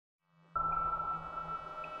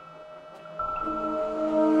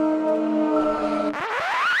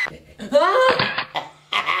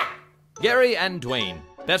Jerry and Dwayne,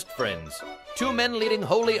 best friends. Two men leading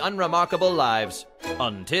wholly unremarkable lives.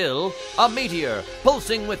 Until a meteor,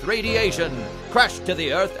 pulsing with radiation, crashed to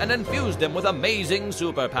the Earth and infused them with amazing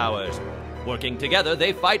superpowers. Working together,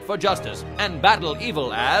 they fight for justice and battle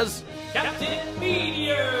evil as... Captain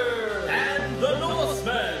Meteor and the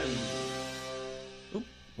Norsemen! Oop,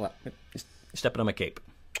 what? Stepping on my cape.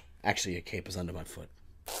 Actually, your cape is under my foot.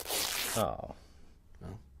 Oh.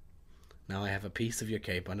 Well, now I have a piece of your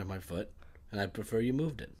cape under my foot, and I prefer you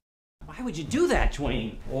moved it. Why would you do that,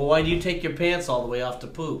 Dwayne? Well, why do you take your pants all the way off to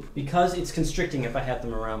poop? Because it's constricting if I have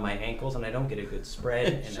them around my ankles and I don't get a good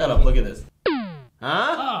spread. Shut up, look at this. Huh?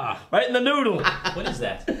 Ah, Right in the noodle. what is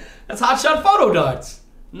that? That's hotshot photo darts.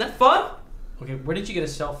 Isn't that fun? Okay, where did you get a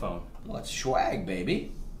cell phone? Well, it's swag,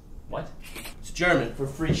 baby. What? It's German for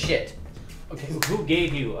free shit. Okay, who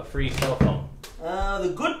gave you a free cell phone?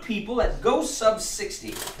 The good people at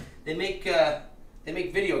GOSUB60. They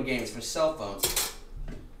make video games for cell phones.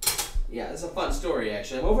 Yeah, it's a fun story,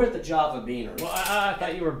 actually. I'm over at the Java Beanery. Well, I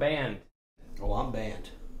thought you were banned. Oh, I'm banned.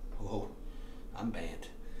 Oh, I'm banned.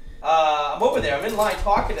 I'm over there. I'm in line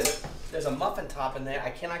talking to them. There's a muffin top in there I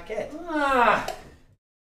cannot get.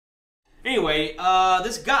 Anyway,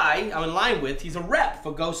 this guy I'm in line with, he's a rep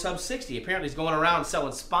for GOSUB60. Apparently he's going around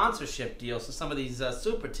selling sponsorship deals to some of these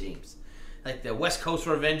super teams. Like the West Coast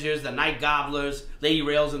Revengers, the Night Gobblers, Lady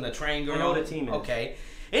Rails, and the Train Girl. I know what a team is. Okay.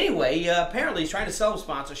 Anyway, apparently he's trying to sell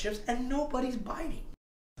sponsorships, and nobody's biting.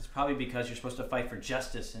 It's probably because you're supposed to fight for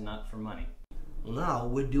justice and not for money. Well, now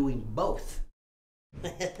we're doing both.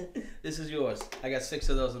 This is yours. I got 6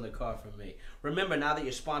 of those in the car for me. Remember, now that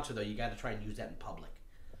you're sponsored, though, you got to try and use that in public.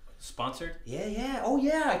 Sponsored? Yeah. Oh,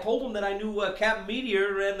 yeah. I told them that I knew Captain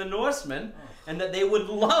Meteor and the Norsemen, and that they would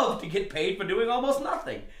love to get paid for doing almost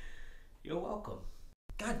nothing. You're welcome.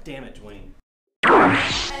 God damn it, Dwayne.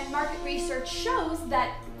 And market research shows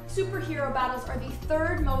that superhero battles are the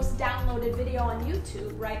 3rd most downloaded video on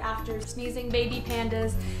YouTube, right after sneezing baby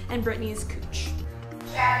pandas and Britney's cooch.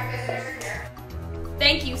 Chad, visitors are here.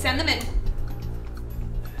 Thank you, send them in.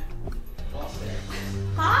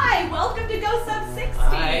 Hi, welcome to GOSUB60.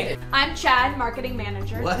 Hi. I'm Chad, marketing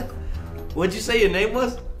manager. What? What'd you say your name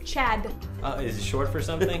was? Chad. Is it short for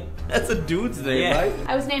something? That's a dude's name, Yeah. right?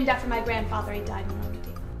 I was named after my grandfather. He died in Normandy.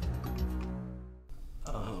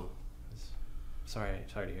 Oh. Sorry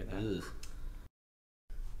to hear that. Ugh.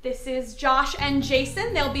 This is Josh and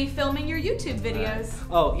Jason. They'll be filming your YouTube videos.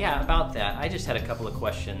 Oh, yeah, about that. I just had a couple of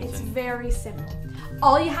questions. It's very simple.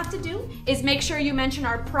 All you have to do is make sure you mention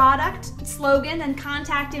our product, slogan, and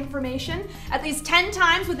contact information at least 10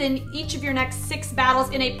 times within each of your next 6 battles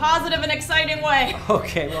in a positive and exciting way.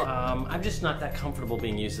 Okay, well, I'm just not that comfortable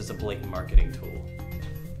being used as a blatant marketing tool.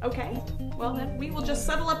 Okay, well then we will just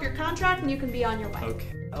settle up your contract and you can be on your way.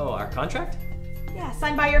 Okay. Oh, our contract? Yeah,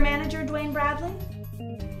 signed by your manager, Dwayne Bradley.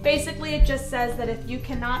 Basically, it just says that if you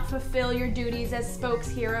cannot fulfill your duties as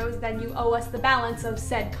spokesheroes, then you owe us the balance of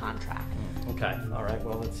said contract. Okay, all right,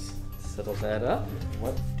 well, let's settle that up.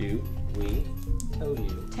 What do we owe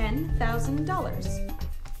you? $10,000.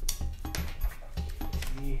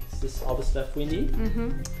 Is this all the stuff we need?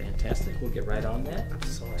 Mm-hmm. Fantastic, we'll get right on that.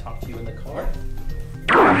 So I'll talk to you in the car.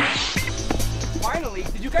 Finally,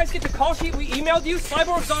 did you guys get the call sheet we emailed you?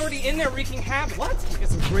 Cyborg's already in there wreaking havoc. What? Get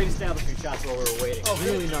some great establishing shots while we were waiting. Oh,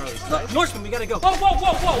 really gnarly. Look, Norseman, we gotta go.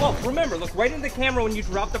 Whoa. Remember, look right into the camera when you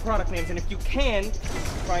drop the product names, and if you can,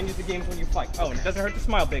 try and use the games when you fight. Oh, and it doesn't hurt to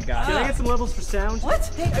smile, big guy. Can I get some levels for sound? What?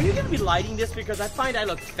 Hey, are you gonna be lighting this because I find I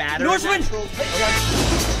look fatter? Norseman!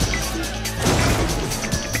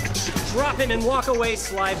 Drop him and walk away,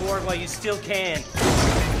 Slyborg, while you still can.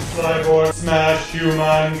 Cyborg smash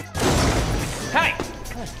human. Hey!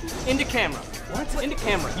 Into camera. What? Into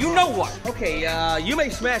camera. You know what? Okay, you may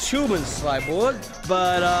smash humans, Cyborg,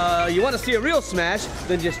 but you want to see a real smash,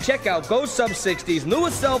 then just check out GOSUB60's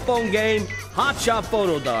newest cell phone game, Hotshot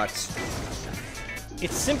Photo Darts.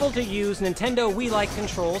 It's simple to use. Nintendo Wii-like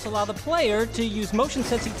controls allow the player to use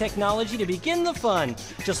motion-sensing technology to begin the fun.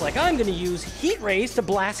 Just like I'm going to use heat rays to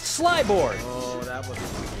blast Slyborg. Oh, that was...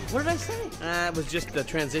 What did I say? It was just the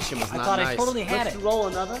transition was I not thought nice. I totally had Let's it. roll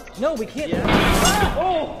another. No, we can't. Yeah.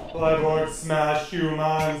 Oh! Cyborg smash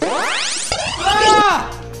humans. Ah!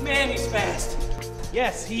 Man, he's fast.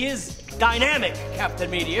 Yes, he is dynamic, Captain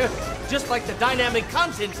Meteor. Just like the dynamic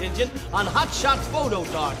content engine on Hotshot Photo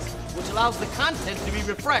Darts, which allows the content to be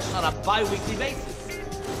refreshed on a bi-weekly basis.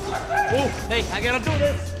 Oh, hey, I gotta do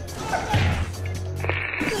this.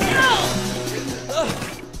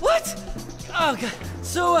 What? Oh, God.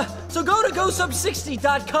 So go to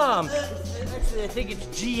GOSUB60.com. Actually, I think it's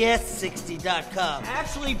GS60.com.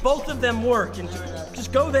 Actually, both of them work. And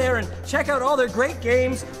just go there and check out all their great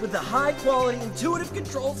games with the high-quality, intuitive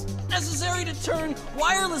controls necessary to turn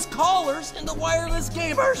wireless callers into wireless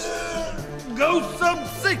gamers.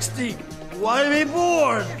 GOSUB60. Why be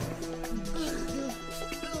bored?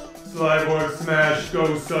 Slyboard smash,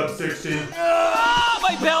 GOSUB60. Oh,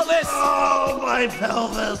 my pelvis! Oh, my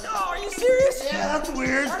pelvis. Oh, are you serious? Yeah, that's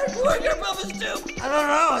weird. How did you hurt your pelvis too? I don't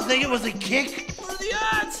know. I think it was a kick. What are the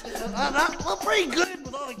odds? Well, pretty good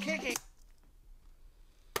with all the kicking.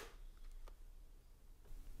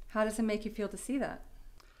 How does it make you feel to see that?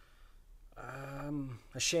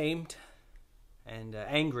 Ashamed and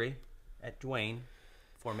angry at Dwayne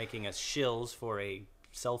for making us shills for a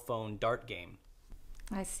cell phone dart game.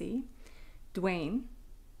 I see. Dwayne,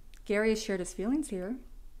 Gary has shared his feelings here.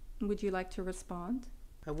 Would you like to respond?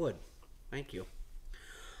 I would. Thank you.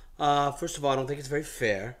 First of all, I don't think it's very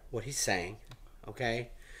fair what he's saying, okay?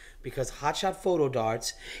 Because Hotshot Photo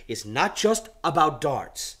Darts is not just about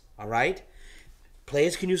darts, all right?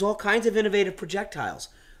 Players can use all kinds of innovative projectiles.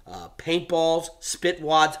 Paintballs, spit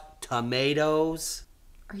wads, tomatoes.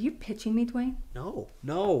 Are you pitching me, Dwayne? No.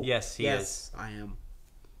 Yes, he is. Yes, I am.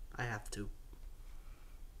 I have to.